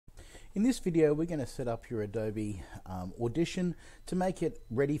In this video, we're going to set up your Adobe Audition to make it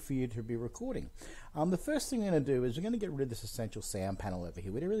ready for you to be recording. The first thing we're going to do is we're going to get rid of this essential sound panel over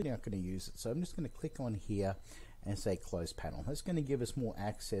here. We're really not going to use it, so I'm just going to click on here and say close panel. That's going to give us more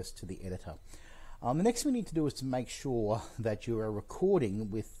access to the editor. The next thing we need to do is to make sure that you are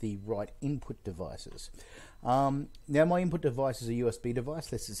recording with the right input devices. Now my input device is a USB device.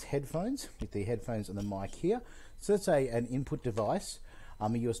 This is headphones, with the headphones and the mic here. So that's an input device, a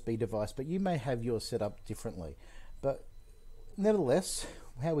USB device, but you may have yours set up differently. But nevertheless,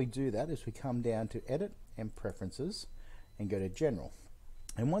 how we do that is we come down to Edit and Preferences and go to General.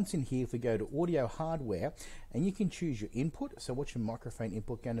 And once in here, if we go to Audio Hardware, and you can choose your input, so what's your microphone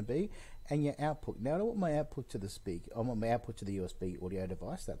input going to be, and your output. Now I don't want my output to the speaker, I want my output to the USB audio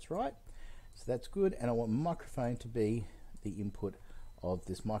device, that's right. So that's good, and I want my microphone to be the input of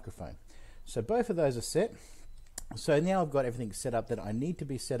this microphone. So both of those are set. So now I've got everything set up that I need to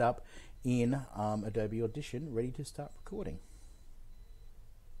be set up in Adobe Audition, ready to start recording.